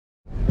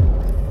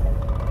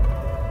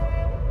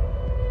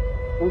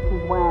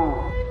Mrs.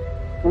 Wang.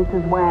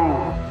 Mrs.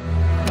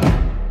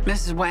 Wang.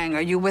 Mrs. Wang,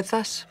 are you with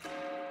us?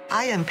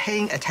 I am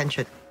paying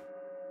attention.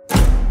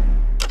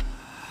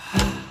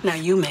 Now,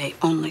 you may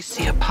only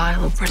see a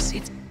pile of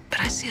receipts,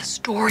 but I see a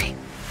story.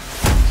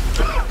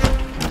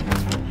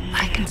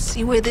 I can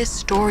see where this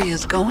story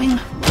is going.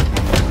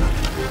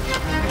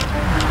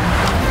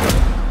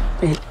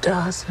 It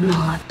does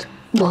not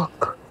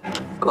look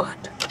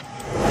good.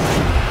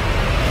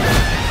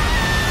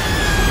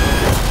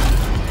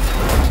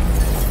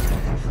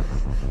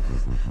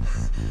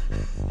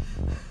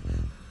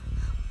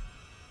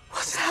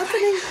 What's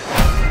happening?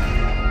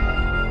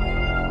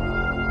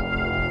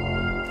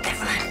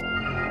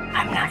 Evelyn,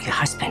 I'm not your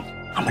husband.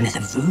 I'm another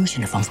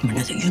version of him from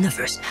another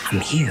universe. I'm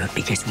here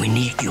because we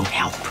need your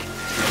help.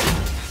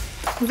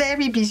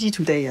 Very busy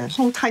today.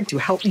 No time to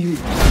help you.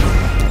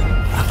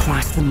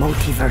 Across the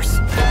multiverse,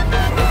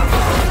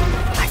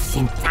 I've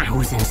seen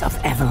thousands of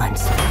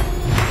Evelyns.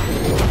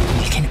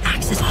 You can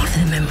access all of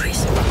their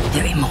memories,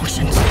 their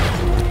emotions,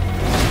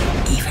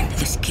 even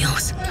their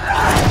skills.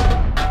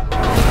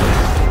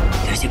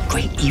 There's a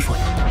great evil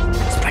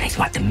spreading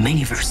throughout the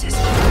many verses.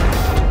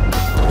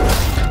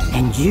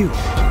 And you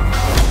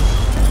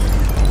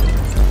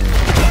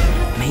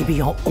may be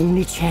your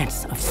only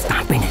chance of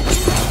stopping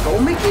it.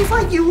 Don't make me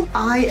fight you.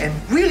 I am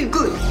really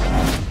good.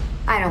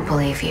 I don't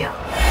believe you.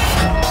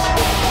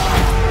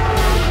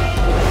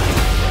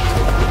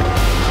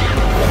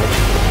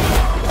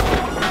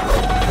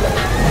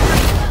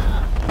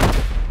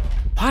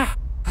 Wow,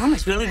 that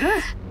was really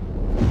good.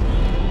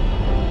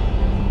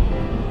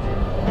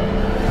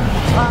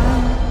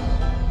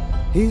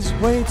 He's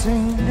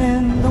waiting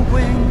in the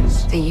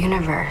wings. The He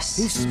universe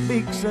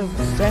speaks of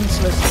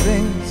senseless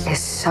things. is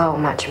so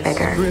much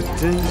bigger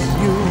Script is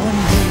you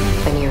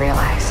and than you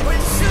realize.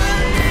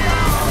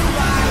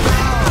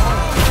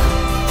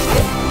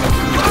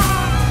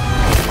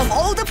 Of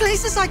all the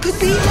places I could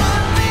be,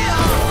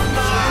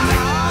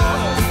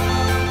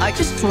 I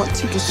just want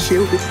to be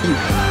here with you.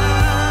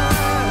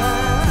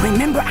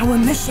 Remember our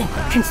mission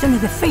concerning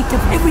the fate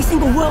of every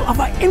single world of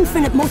our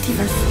infinite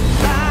multiverse.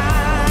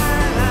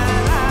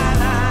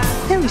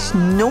 There is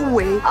no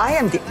way I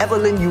am the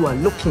Evelyn you are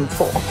looking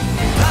for.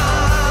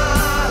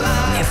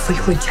 Every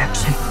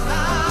rejection,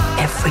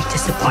 every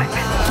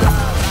disappointment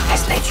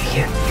has led you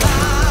here.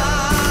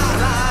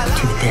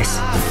 To this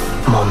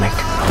moment.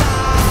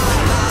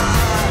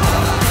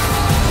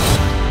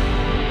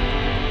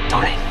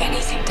 Don't let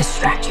anything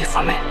distract you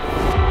from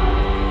it.